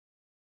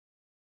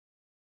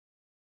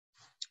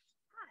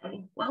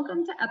Hi,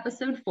 welcome to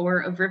episode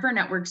 4 of River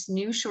Network's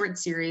new short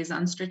series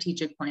on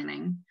strategic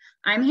planning.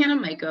 I'm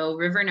Hannah Maiko,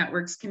 River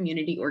Network's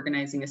Community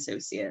Organizing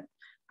Associate.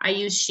 I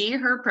use she,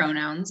 her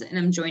pronouns, and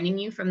I'm joining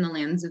you from the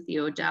lands of the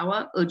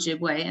Odawa,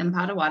 Ojibwe, and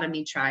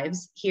Potawatomi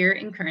tribes here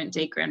in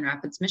current-day Grand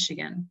Rapids,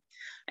 Michigan.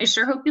 I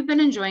sure hope you've been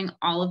enjoying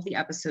all of the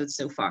episodes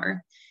so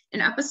far.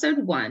 In episode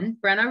 1,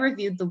 Brenna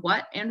reviewed the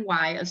what and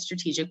why of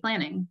strategic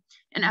planning.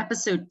 In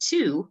episode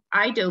 2,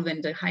 I dove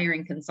into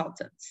hiring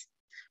consultants.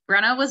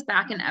 Brenna was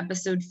back in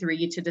episode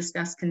 3 to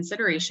discuss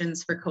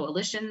considerations for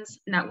coalitions,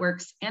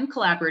 networks, and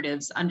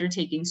collaboratives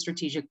undertaking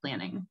strategic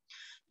planning.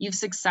 You've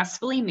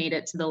successfully made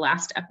it to the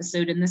last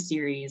episode in the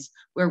series,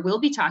 where we'll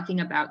be talking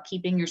about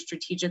keeping your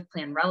strategic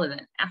plan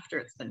relevant after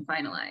it's been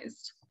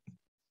finalized.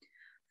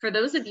 For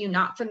those of you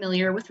not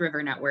familiar with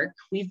River Network,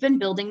 we've been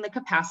building the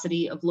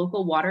capacity of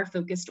local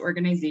water-focused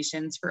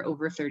organizations for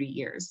over 30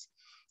 years.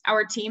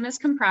 Our team is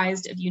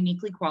comprised of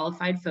uniquely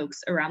qualified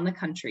folks around the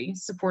country,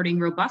 supporting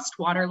robust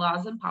water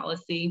laws and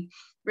policy,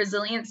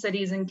 resilient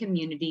cities and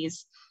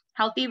communities,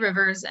 healthy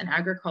rivers and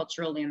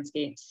agricultural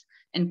landscapes,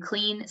 and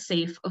clean,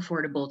 safe,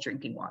 affordable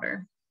drinking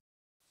water.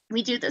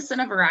 We do this in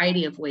a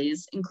variety of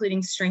ways,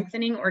 including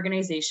strengthening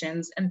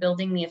organizations and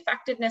building the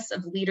effectiveness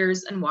of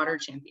leaders and water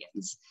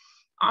champions.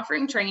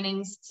 Offering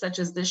trainings such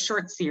as this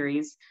short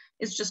series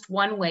is just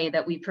one way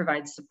that we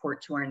provide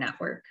support to our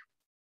network.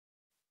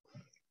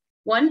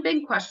 One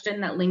big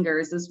question that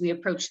lingers as we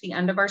approach the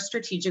end of our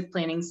strategic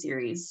planning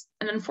series,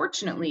 and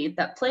unfortunately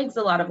that plagues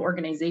a lot of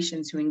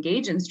organizations who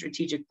engage in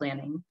strategic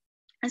planning,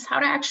 is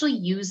how to actually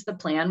use the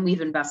plan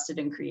we've invested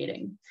in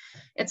creating.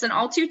 It's an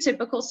all too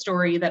typical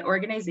story that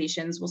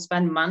organizations will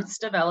spend months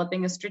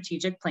developing a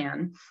strategic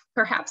plan,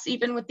 perhaps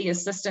even with the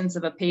assistance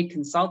of a paid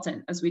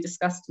consultant, as we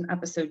discussed in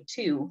episode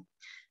 2.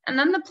 And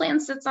then the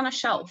plan sits on a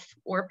shelf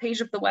or a page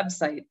of the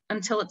website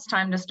until it's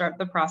time to start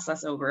the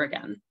process over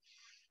again.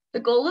 The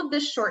goal of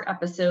this short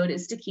episode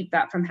is to keep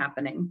that from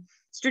happening.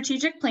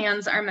 Strategic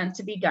plans are meant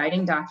to be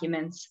guiding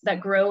documents that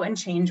grow and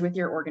change with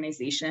your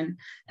organization,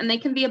 and they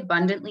can be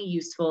abundantly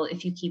useful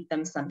if you keep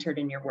them centered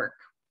in your work.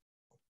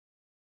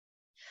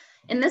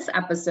 In this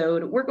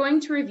episode, we're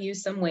going to review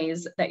some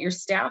ways that your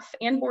staff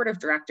and board of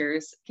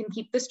directors can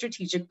keep the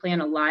strategic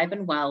plan alive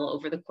and well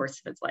over the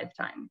course of its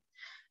lifetime,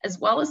 as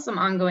well as some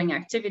ongoing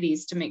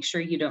activities to make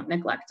sure you don't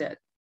neglect it.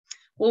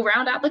 We'll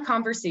round out the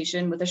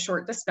conversation with a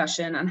short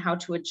discussion on how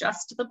to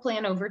adjust the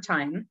plan over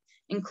time,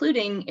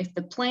 including if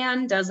the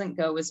plan doesn't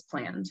go as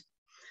planned.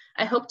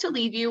 I hope to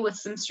leave you with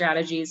some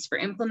strategies for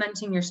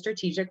implementing your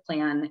strategic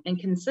plan and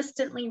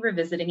consistently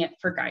revisiting it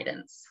for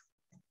guidance.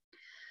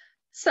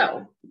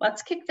 So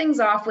let's kick things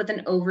off with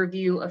an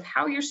overview of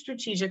how your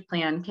strategic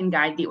plan can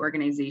guide the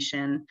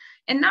organization,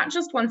 and not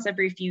just once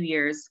every few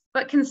years,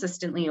 but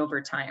consistently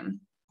over time.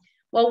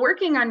 While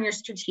working on your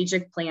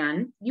strategic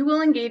plan, you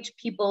will engage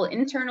people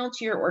internal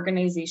to your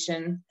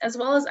organization, as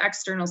well as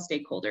external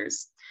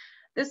stakeholders.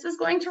 This is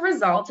going to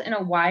result in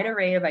a wide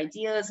array of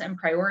ideas and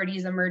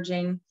priorities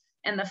emerging,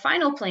 and the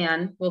final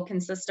plan will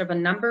consist of a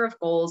number of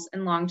goals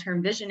and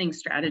long-term visioning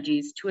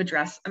strategies to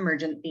address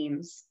emergent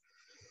themes.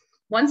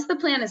 Once the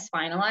plan is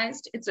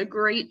finalized, it's a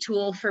great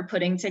tool for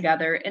putting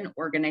together an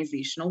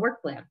organizational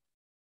work plan.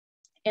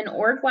 An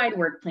org-wide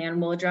work plan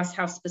will address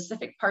how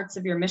specific parts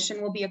of your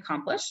mission will be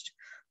accomplished,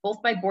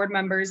 both by board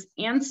members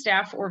and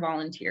staff or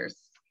volunteers.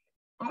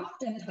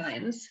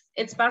 Oftentimes,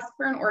 it's best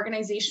for an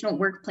organizational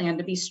work plan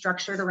to be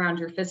structured around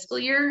your fiscal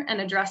year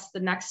and address the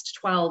next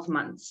 12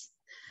 months.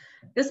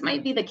 This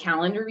might be the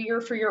calendar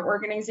year for your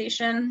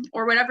organization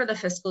or whatever the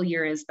fiscal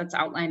year is that's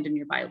outlined in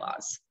your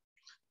bylaws.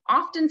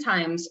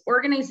 Oftentimes,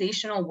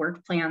 organizational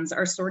work plans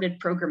are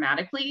sorted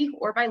programmatically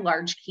or by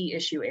large key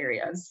issue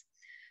areas.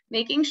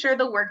 Making sure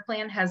the work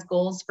plan has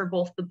goals for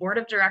both the board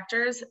of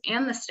directors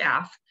and the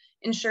staff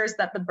ensures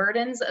that the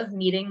burdens of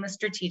meeting the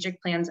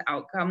strategic plan's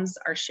outcomes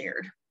are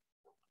shared.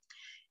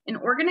 An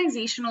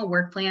organizational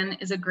work plan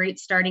is a great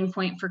starting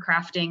point for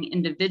crafting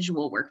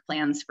individual work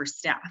plans for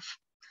staff.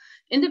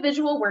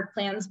 Individual work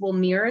plans will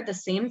mirror the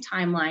same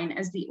timeline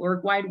as the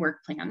org-wide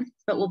work plan,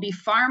 but will be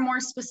far more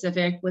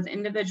specific with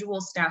individual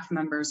staff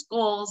members'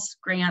 goals,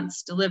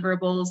 grants,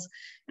 deliverables,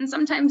 and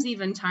sometimes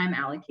even time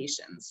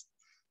allocations.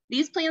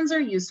 These plans are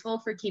useful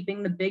for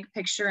keeping the big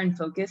picture in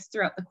focus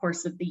throughout the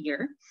course of the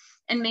year,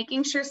 and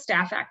making sure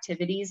staff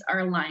activities are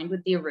aligned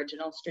with the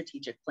original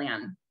strategic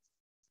plan.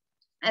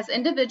 As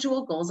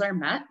individual goals are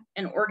met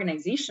and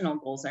organizational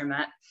goals are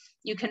met,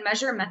 you can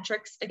measure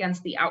metrics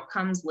against the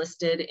outcomes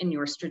listed in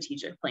your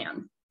strategic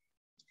plan.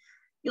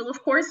 You'll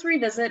of course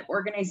revisit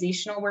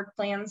organizational work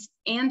plans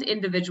and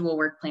individual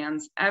work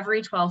plans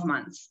every 12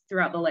 months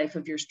throughout the life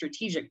of your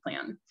strategic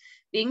plan,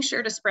 being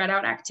sure to spread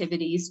out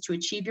activities to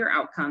achieve your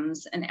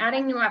outcomes and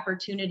adding new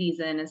opportunities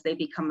in as they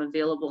become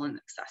available and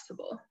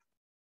accessible.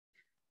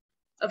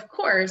 Of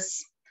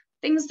course,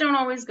 things don't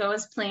always go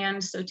as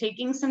planned, so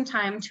taking some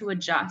time to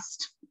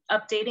adjust,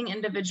 updating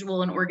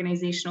individual and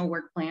organizational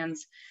work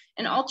plans,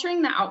 and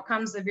altering the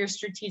outcomes of your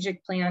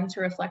strategic plan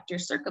to reflect your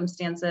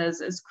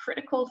circumstances is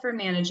critical for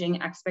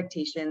managing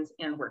expectations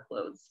and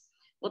workloads.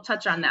 We'll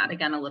touch on that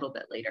again a little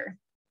bit later.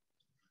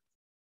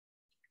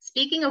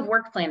 Speaking of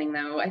work planning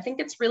though, I think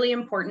it's really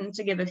important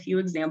to give a few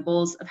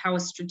examples of how a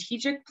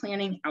strategic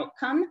planning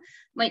outcome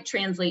might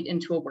translate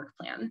into a work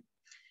plan.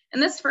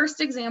 In this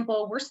first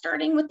example, we're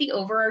starting with the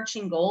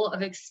overarching goal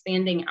of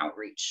expanding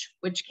outreach,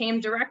 which came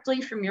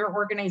directly from your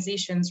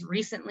organization's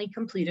recently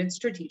completed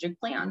strategic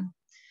plan.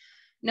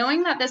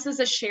 Knowing that this is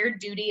a shared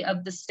duty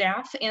of the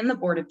staff and the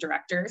board of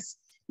directors,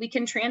 we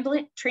can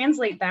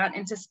translate that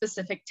into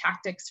specific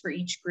tactics for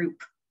each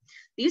group.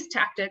 These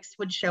tactics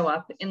would show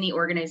up in the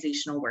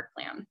organizational work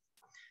plan.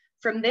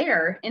 From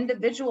there,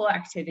 individual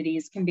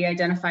activities can be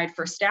identified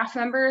for staff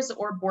members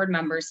or board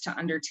members to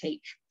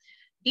undertake.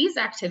 These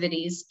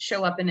activities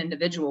show up in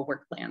individual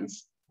work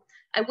plans.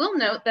 I will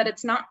note that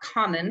it's not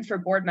common for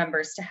board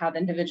members to have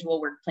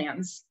individual work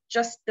plans,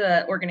 just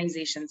the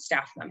organization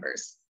staff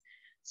members.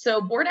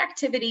 So board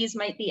activities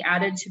might be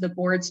added to the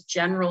board's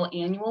general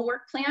annual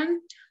work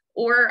plan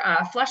or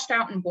fleshed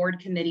out in board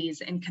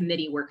committees and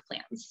committee work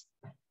plans.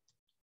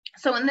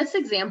 So in this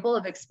example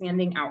of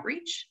expanding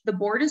outreach, the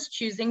board is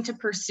choosing to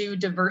pursue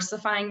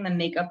diversifying the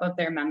makeup of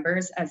their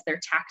members as their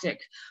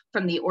tactic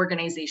from the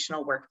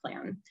organizational work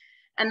plan.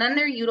 And then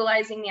they're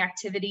utilizing the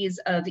activities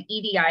of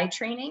EDI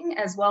training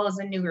as well as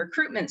a new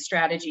recruitment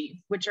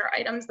strategy, which are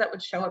items that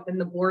would show up in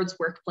the board's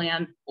work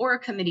plan or a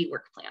committee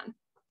work plan.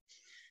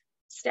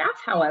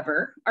 Staff,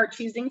 however, are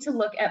choosing to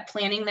look at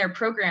planning their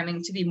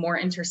programming to be more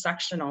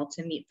intersectional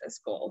to meet this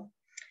goal.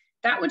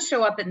 That would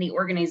show up in the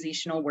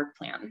organizational work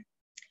plan.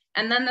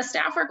 And then the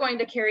staff are going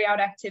to carry out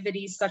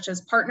activities such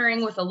as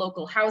partnering with a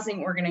local housing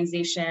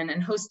organization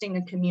and hosting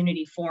a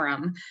community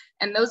forum.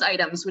 And those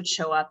items would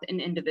show up in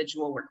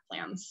individual work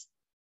plans.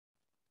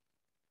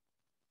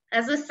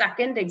 As a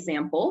second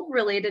example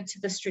related to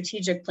the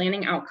strategic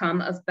planning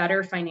outcome of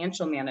better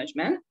financial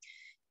management,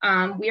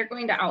 we are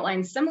going to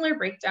outline similar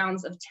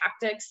breakdowns of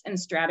tactics and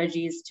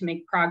strategies to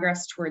make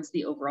progress towards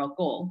the overall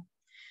goal.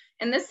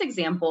 In this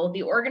example,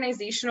 the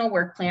organizational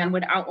work plan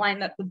would outline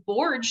that the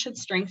board should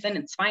strengthen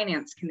its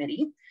finance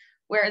committee,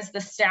 whereas the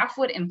staff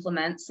would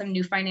implement some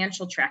new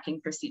financial tracking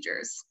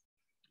procedures.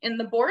 In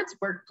the board's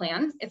work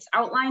plan, it's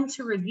outlined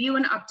to review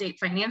and update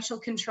financial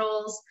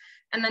controls,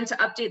 and then to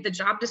update the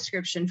job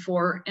description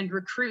for and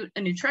recruit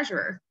a new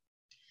treasurer.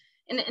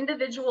 In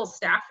individual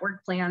staff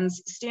work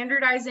plans,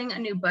 standardizing a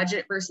new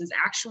budget versus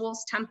actuals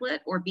template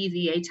or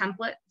BVA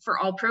template for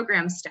all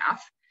program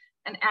staff,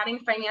 and adding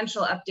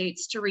financial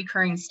updates to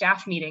recurring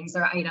staff meetings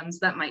are items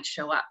that might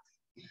show up.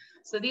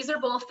 So these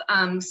are both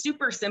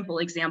super simple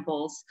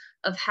examples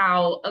of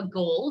how a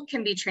goal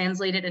can be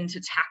translated into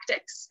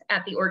tactics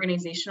at the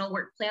organizational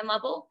work plan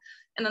level,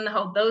 and then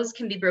how those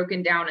can be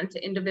broken down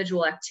into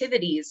individual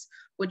activities,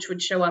 which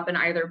would show up in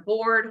either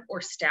board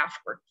or staff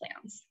work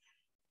plans.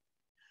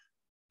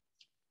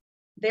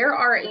 There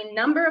are a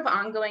number of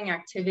ongoing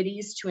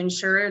activities to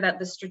ensure that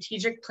the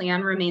strategic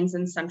plan remains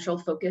in central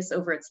focus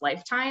over its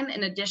lifetime,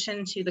 in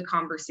addition to the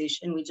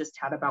conversation we just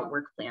had about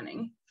work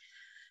planning.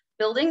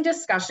 Building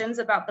discussions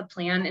about the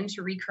plan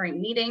into recurring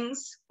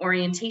meetings,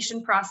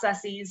 orientation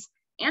processes,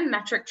 and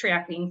metric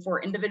tracking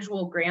for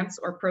individual grants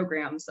or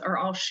programs are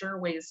all sure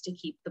ways to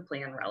keep the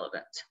plan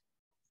relevant.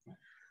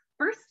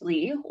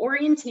 Firstly,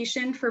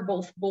 orientation for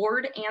both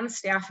board and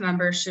staff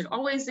members should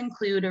always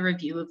include a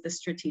review of the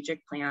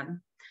strategic plan.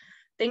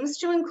 Things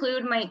to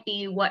include might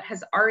be what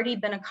has already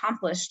been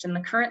accomplished in the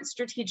current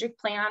strategic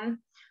plan,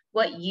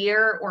 what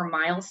year or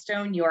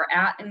milestone you're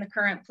at in the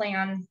current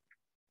plan,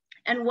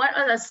 and what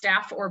a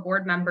staff or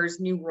board member's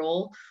new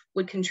role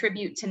would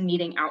contribute to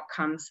meeting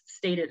outcomes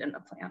stated in the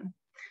plan.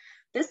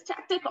 This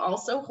tactic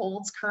also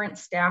holds current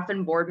staff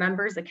and board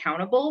members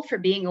accountable for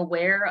being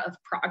aware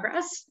of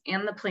progress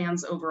and the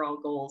plan's overall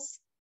goals.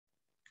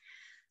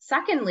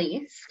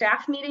 Secondly,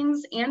 staff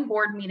meetings and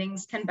board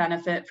meetings can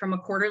benefit from a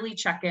quarterly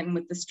check-in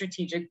with the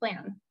strategic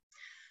plan.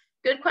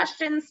 Good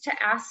questions to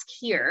ask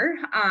here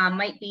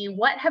might be,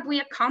 what have we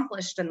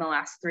accomplished in the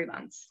last 3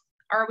 months?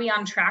 Are we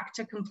on track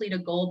to complete a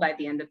goal by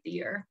the end of the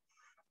year?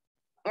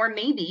 Or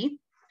maybe,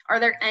 are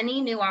there any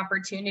new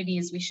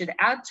opportunities we should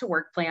add to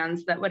work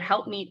plans that would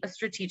help meet a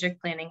strategic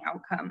planning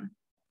outcome?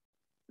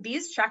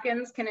 These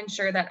check-ins can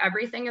ensure that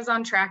everything is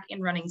on track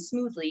and running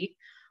smoothly,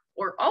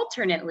 or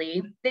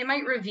alternately, they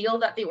might reveal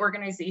that the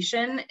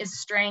organization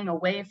is straying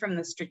away from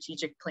the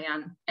strategic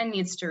plan and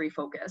needs to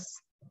refocus.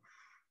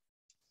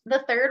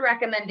 The third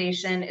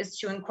recommendation is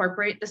to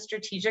incorporate the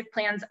strategic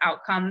plan's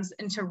outcomes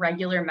into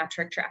regular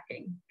metric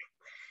tracking.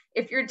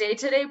 If your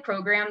day-to-day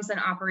programs and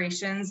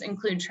operations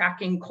include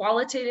tracking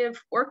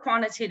qualitative or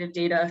quantitative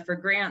data for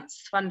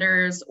grants,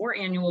 funders, or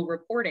annual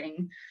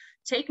reporting,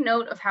 take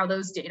note of how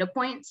those data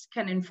points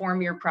can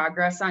inform your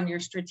progress on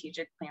your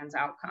strategic plan's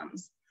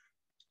outcomes.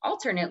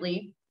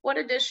 Alternately, what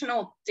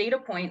additional data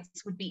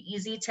points would be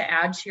easy to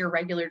add to your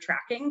regular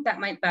tracking that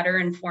might better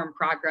inform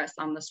progress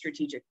on the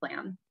strategic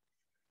plan?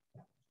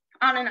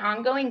 On an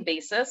ongoing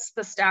basis,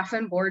 the staff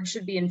and board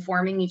should be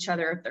informing each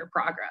other of their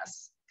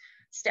progress.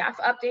 Staff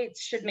updates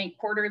should make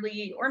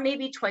quarterly or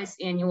maybe twice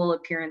annual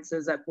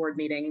appearances at board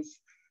meetings,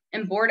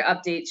 and board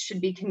updates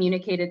should be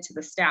communicated to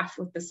the staff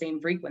with the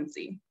same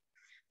frequency.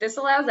 This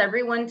allows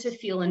everyone to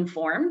feel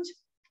informed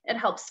It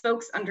helps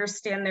folks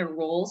understand their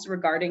roles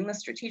regarding the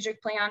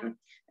strategic plan,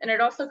 and it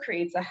also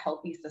creates a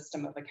healthy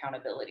system of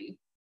accountability.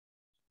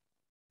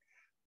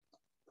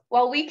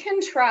 While we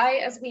can try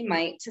as we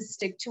might to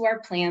stick to our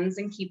plans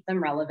and keep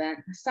them relevant,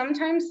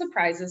 sometimes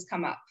surprises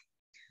come up.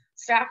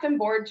 Staff and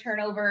board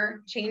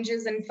turnover,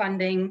 changes in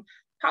funding,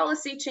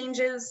 policy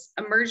changes,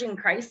 emerging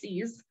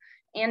crises,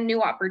 and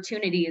new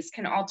opportunities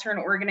can alter an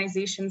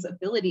organization's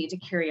ability to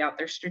carry out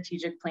their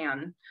strategic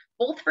plan,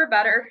 both for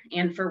better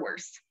and for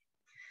worse.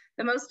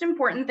 The most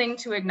important thing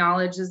to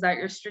acknowledge is that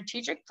your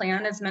strategic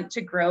plan is meant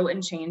to grow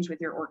and change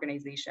with your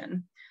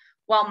organization.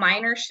 While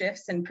minor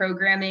shifts in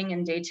programming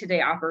and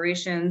day-to-day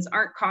operations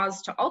aren't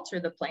cause to alter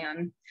the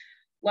plan,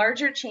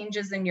 larger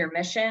changes in your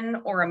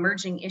mission or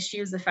emerging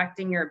issues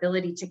affecting your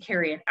ability to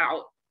carry it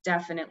out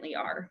definitely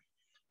are.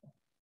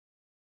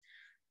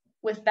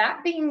 With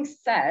that being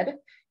said,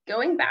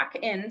 going back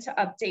in to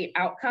update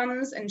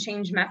outcomes and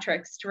change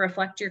metrics to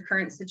reflect your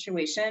current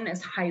situation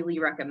is highly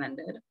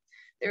recommended.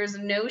 There is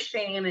no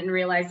shame in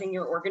realizing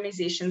your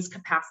organization's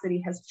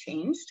capacity has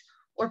changed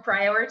or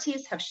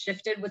priorities have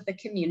shifted with the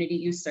community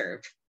you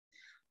serve.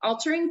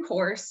 Altering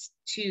course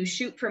to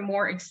shoot for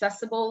more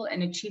accessible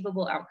and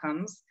achievable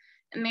outcomes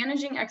and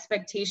managing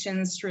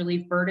expectations to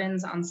relieve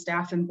burdens on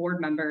staff and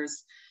board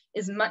members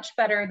is much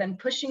better than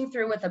pushing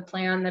through with a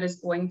plan that is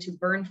going to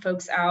burn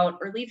folks out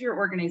or leave your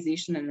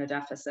organization in a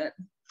deficit.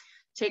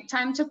 Take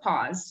time to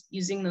pause,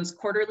 using those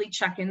quarterly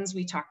check-ins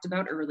we talked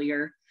about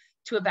earlier,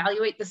 to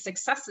evaluate the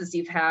successes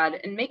you've had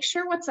and make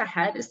sure what's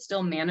ahead is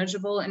still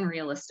manageable and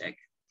realistic.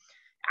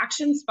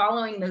 Actions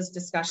following those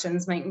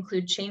discussions might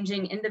include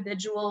changing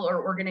individual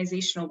or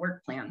organizational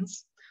work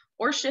plans,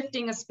 or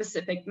shifting a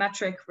specific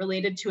metric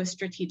related to a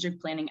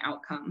strategic planning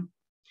outcome.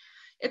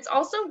 It's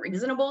also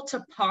reasonable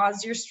to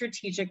pause your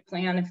strategic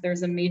plan if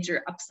there's a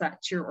major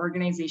upset to your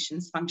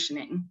organization's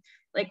functioning,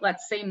 like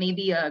let's say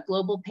maybe a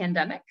global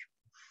pandemic.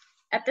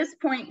 At this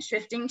point,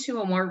 shifting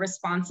to a more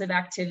responsive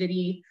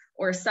activity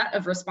or a set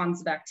of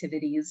responsive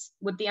activities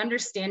with the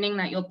understanding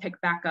that you'll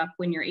pick back up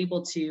when you're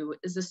able to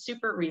is a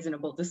super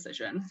reasonable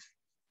decision.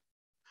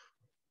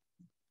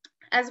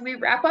 As we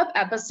wrap up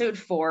episode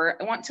 4,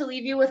 I want to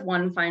leave you with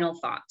one final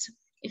thought.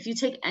 If you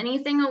take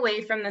anything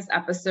away from this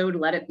episode,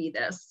 let it be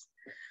this.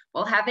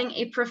 While having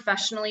a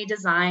professionally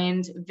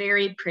designed,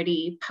 very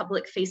pretty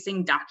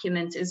public-facing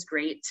document is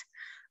great,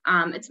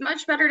 it's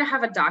much better to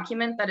have a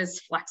document that is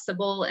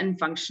flexible and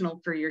functional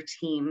for your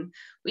team.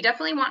 We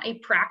definitely want a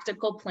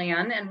practical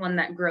plan and one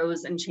that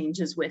grows and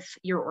changes with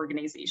your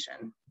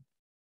organization.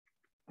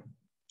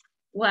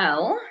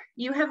 Well,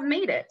 you have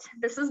made it.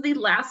 This is the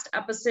last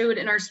episode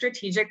in our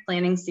strategic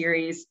planning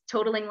series,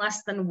 totaling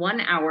less than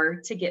 1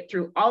 hour to get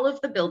through all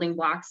of the building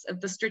blocks of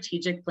the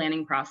strategic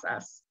planning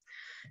process.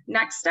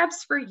 Next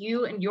steps for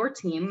you and your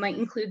team might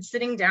include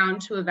sitting down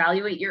to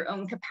evaluate your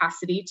own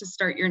capacity to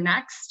start your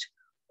next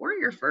or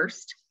your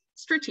first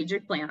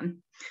strategic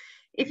plan.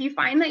 If you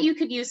find that you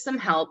could use some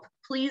help,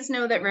 please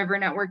know that River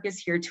Network is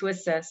here to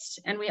assist,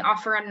 and we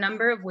offer a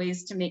number of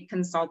ways to make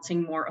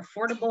consulting more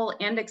affordable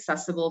and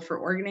accessible for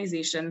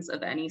organizations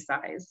of any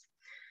size.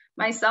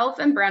 Myself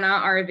and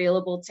Brenna are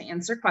available to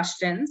answer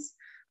questions,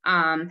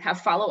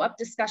 have follow-up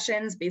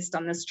discussions based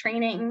on this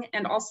training,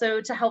 and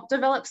also to help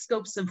develop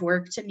scopes of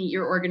work to meet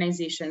your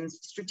organization's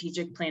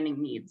strategic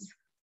planning needs.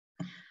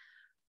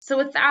 So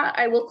with that,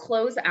 I will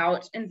close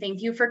out and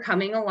thank you for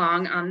coming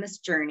along on this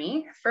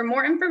journey. For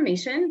more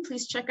information,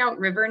 please check out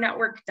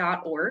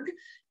rivernetwork.org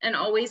and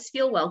always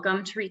feel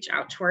welcome to reach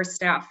out to our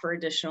staff for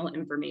additional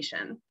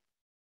information.